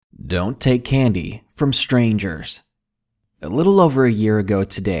Don't take candy from strangers. A little over a year ago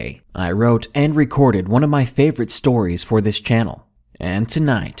today, I wrote and recorded one of my favorite stories for this channel. And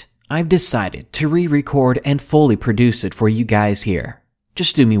tonight, I've decided to re-record and fully produce it for you guys here.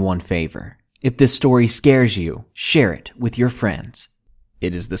 Just do me one favor. If this story scares you, share it with your friends.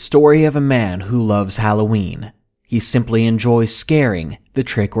 It is the story of a man who loves Halloween. He simply enjoys scaring the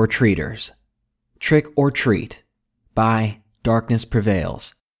trick-or-treaters. Trick or Treat by Darkness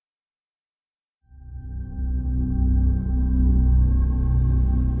Prevails.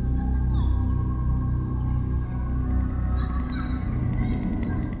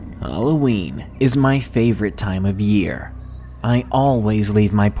 Halloween is my favorite time of year. I always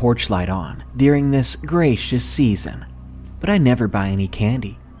leave my porch light on during this gracious season, but I never buy any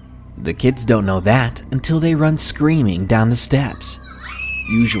candy. The kids don't know that until they run screaming down the steps,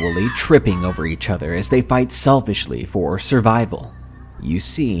 usually tripping over each other as they fight selfishly for survival. You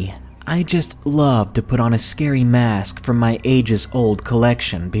see, I just love to put on a scary mask from my ages-old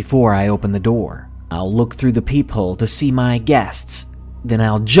collection before I open the door. I'll look through the peephole to see my guests. Then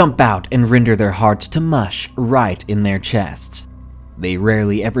I'll jump out and render their hearts to mush right in their chests. They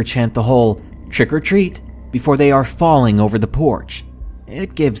rarely ever chant the whole trick or treat before they are falling over the porch.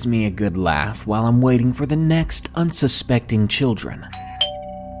 It gives me a good laugh while I'm waiting for the next unsuspecting children.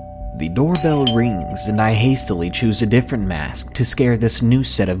 The doorbell rings and I hastily choose a different mask to scare this new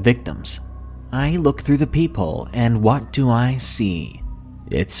set of victims. I look through the peephole and what do I see?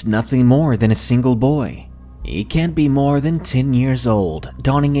 It's nothing more than a single boy. He can't be more than 10 years old,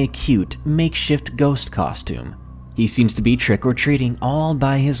 donning a cute, makeshift ghost costume. He seems to be trick-or-treating all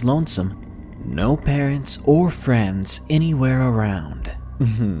by his lonesome. No parents or friends anywhere around.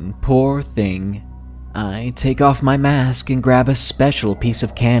 Poor thing. I take off my mask and grab a special piece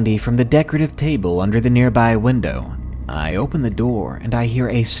of candy from the decorative table under the nearby window. I open the door and I hear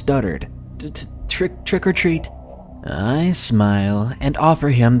a stuttered, trick or treat. I smile and offer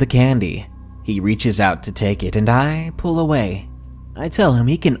him the candy. He reaches out to take it and I pull away. I tell him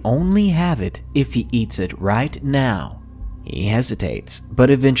he can only have it if he eats it right now. He hesitates,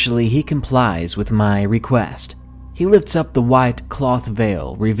 but eventually he complies with my request. He lifts up the white cloth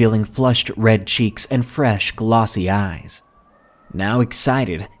veil, revealing flushed red cheeks and fresh, glossy eyes. Now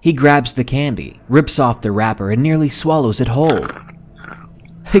excited, he grabs the candy, rips off the wrapper, and nearly swallows it whole.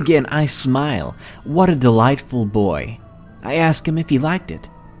 Again, I smile. What a delightful boy. I ask him if he liked it,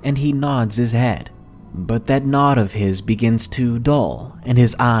 and he nods his head. But that nod of his begins to dull, and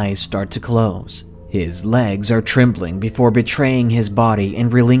his eyes start to close. His legs are trembling before betraying his body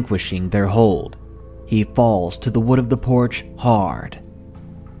and relinquishing their hold. He falls to the wood of the porch hard.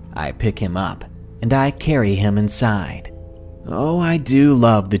 I pick him up, and I carry him inside. Oh, I do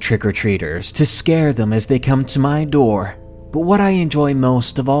love the trick-or-treaters, to scare them as they come to my door. But what I enjoy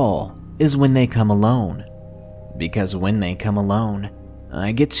most of all is when they come alone. Because when they come alone,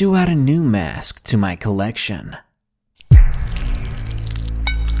 I get to add a new mask to my collection.